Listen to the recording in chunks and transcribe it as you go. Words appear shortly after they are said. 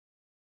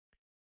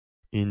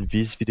In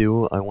this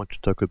video, I want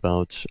to talk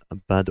about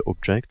bad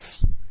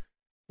objects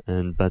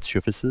and bad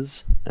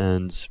surfaces.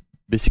 And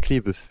basically,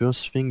 the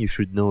first thing you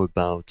should know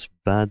about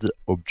bad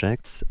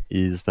objects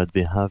is that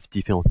they have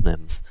different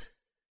names.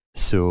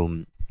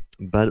 So,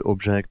 bad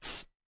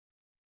objects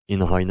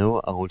in Rhino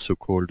are also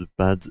called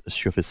bad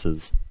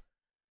surfaces.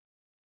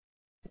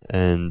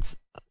 And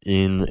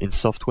in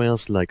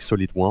softwares like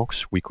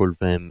SolidWorks, we call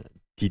them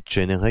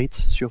degenerate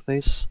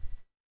surface,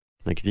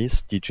 like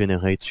this,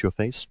 degenerate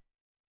surface.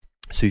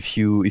 So if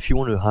you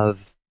want to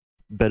have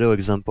better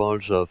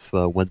examples of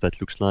what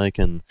that looks like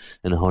and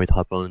how it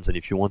happens, and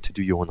if you want to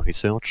do your own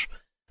research,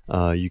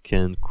 you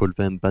can call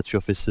them bad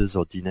surfaces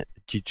or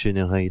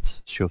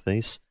degenerate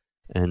surface,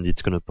 and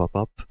it's going to pop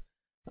up.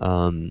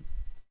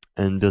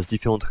 And there's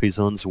different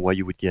reasons why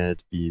you would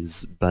get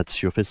these bad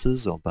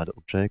surfaces or bad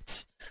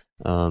objects.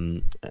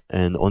 And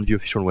on the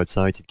official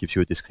website, it gives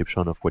you a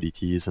description of what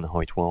it is and how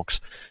it works.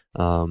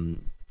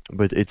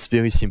 But it's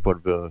very simple.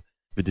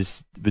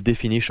 The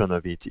definition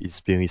of it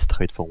is very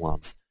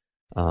straightforward.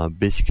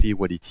 Basically,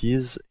 what it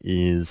is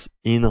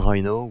in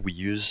Rhino we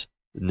use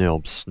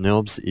NURBS.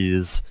 NURBS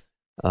is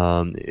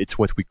it's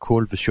what we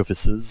call the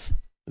surfaces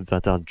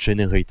that are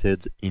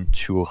generated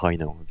into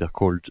Rhino. They're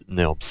called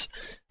NURBS.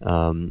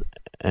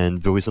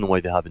 And the reason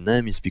why they have a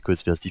name is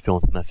because there's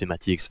different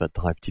mathematics that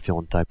drive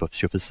different type of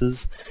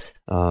surfaces.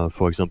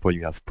 For example,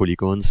 you have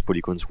polygons.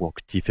 Polygons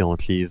work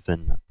differently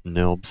than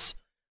NURBS.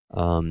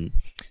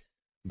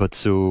 But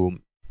so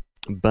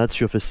bad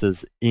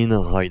surfaces in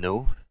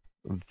Rhino,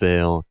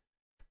 they're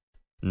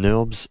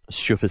NURBS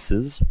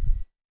surfaces,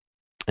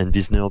 and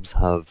these NURBS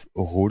have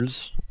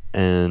rules,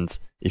 and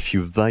if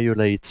you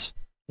violate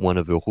one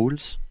of the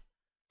rules,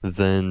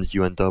 then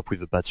you end up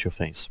with a bad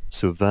surface.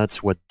 So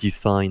that's what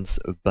defines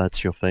a bad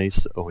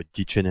surface or a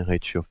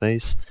degenerate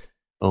surface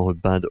or a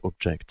bad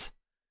object.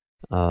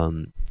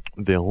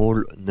 They're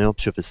all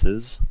NURBS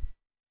surfaces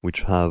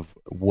which have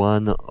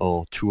one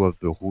or two of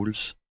the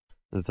rules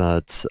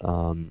that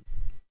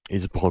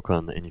is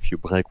broken, and if you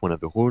break one of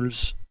the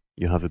rules,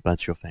 you have a bad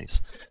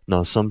surface.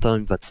 Now,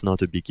 sometimes that's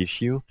not a big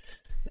issue,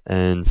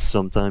 and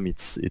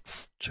sometimes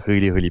it's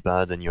really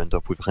bad, and you end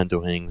up with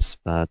renderings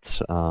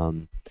that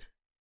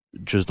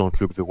just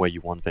don't look the way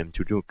you want them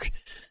to look.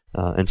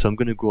 And so I'm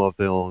going to go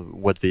over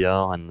what they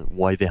are and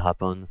why they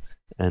happen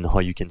and how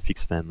you can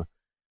fix them.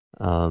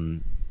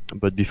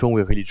 But before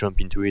we really jump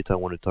into it, I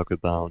want to talk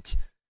about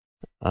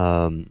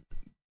the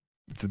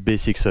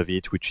basics of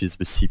it, which is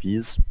the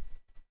CVs.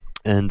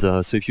 And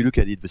so if you look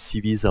at it, the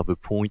CVs are the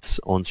points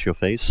on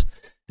surface.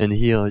 And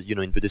here,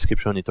 in the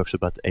description, it talks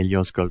about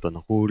Elias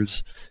golden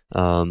rules.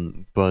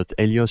 But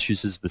Elias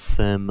uses the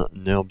same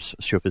NURBS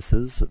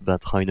surfaces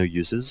that Rhino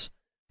uses.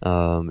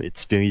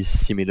 It's very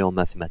similar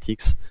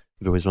mathematics.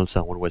 The results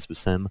are always the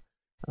same.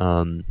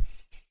 And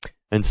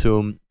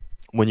so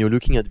when you're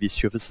looking at these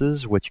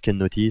surfaces, what you can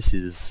notice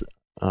is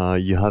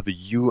you have a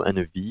U and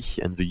a V,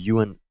 and the U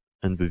and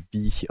the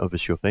V of the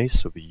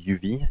surface, so the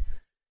UV,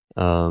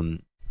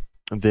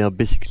 they are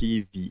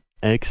basically the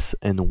X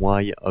and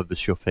Y of the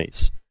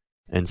surface.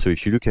 And so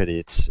if you look at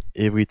it,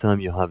 every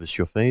time you have a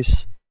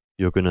surface,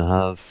 you're going to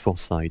have four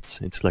sides.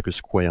 It's like a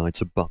square,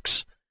 it's a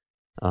box.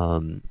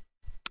 And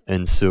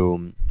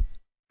so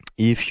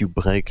if you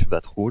break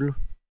that rule,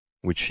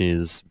 which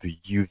is the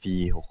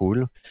UV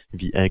rule,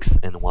 the X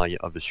and Y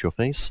of the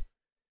surface,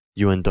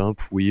 you end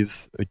up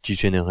with a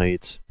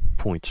degenerate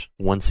point,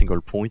 one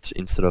single point,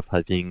 instead of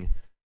having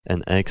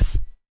an X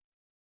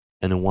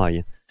and a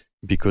Y.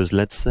 Because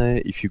let's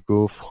say if you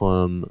go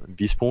from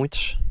this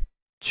point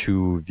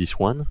to this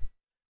one,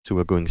 so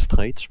we're going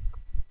straight,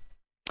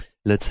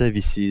 let's say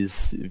this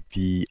is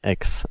the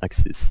X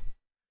axis.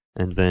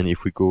 And then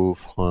if we go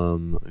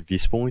from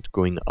this point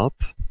going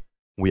up,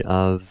 we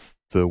have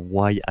the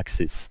Y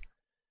axis.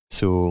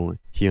 So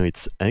here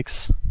it's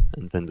X,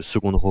 and then the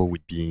second row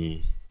would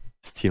be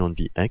still on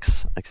the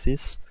X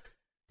axis,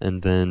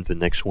 and then the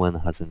next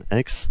one has an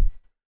X.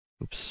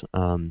 Oops.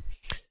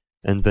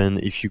 And then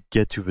if you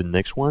get to the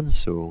next one,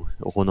 so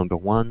row number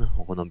 1,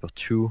 row number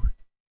 2,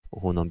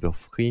 row number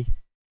 3,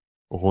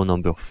 row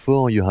number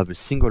 4, you have a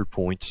single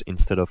point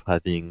instead of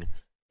having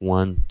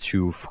 1,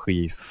 2,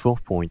 3, 4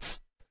 points.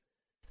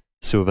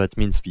 So that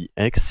means the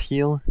X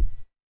here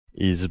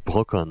is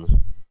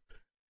broken,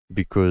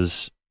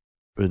 because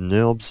a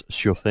NURBS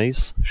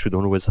surface should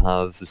always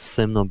have the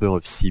same number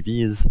of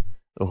CVs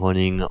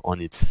running on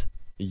its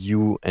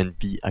U and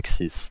V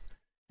axis,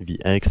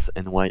 the X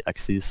and Y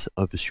axis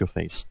of the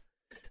surface.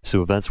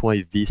 So that's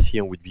why this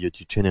here would be a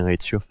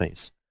degenerate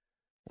surface.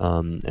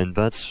 And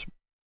that's,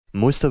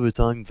 most of the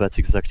time, that's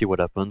exactly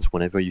what happens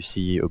whenever you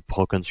see a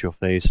broken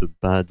surface, a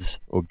bad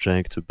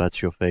object, a bad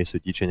surface, a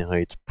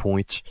degenerate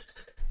point.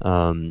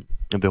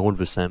 They're all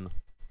the same.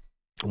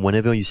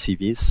 Whenever you see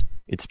this,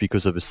 it's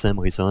because of the same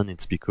reason.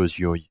 It's because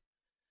your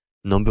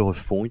number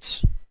of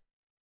points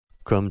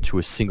come to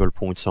a single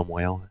point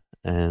somewhere,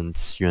 and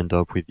you end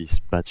up with this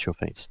bad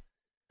surface.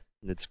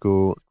 Let's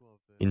go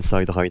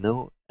inside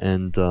Rhino,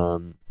 and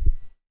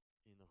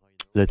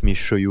let me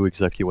show you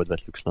exactly what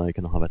that looks like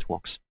and how that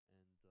works.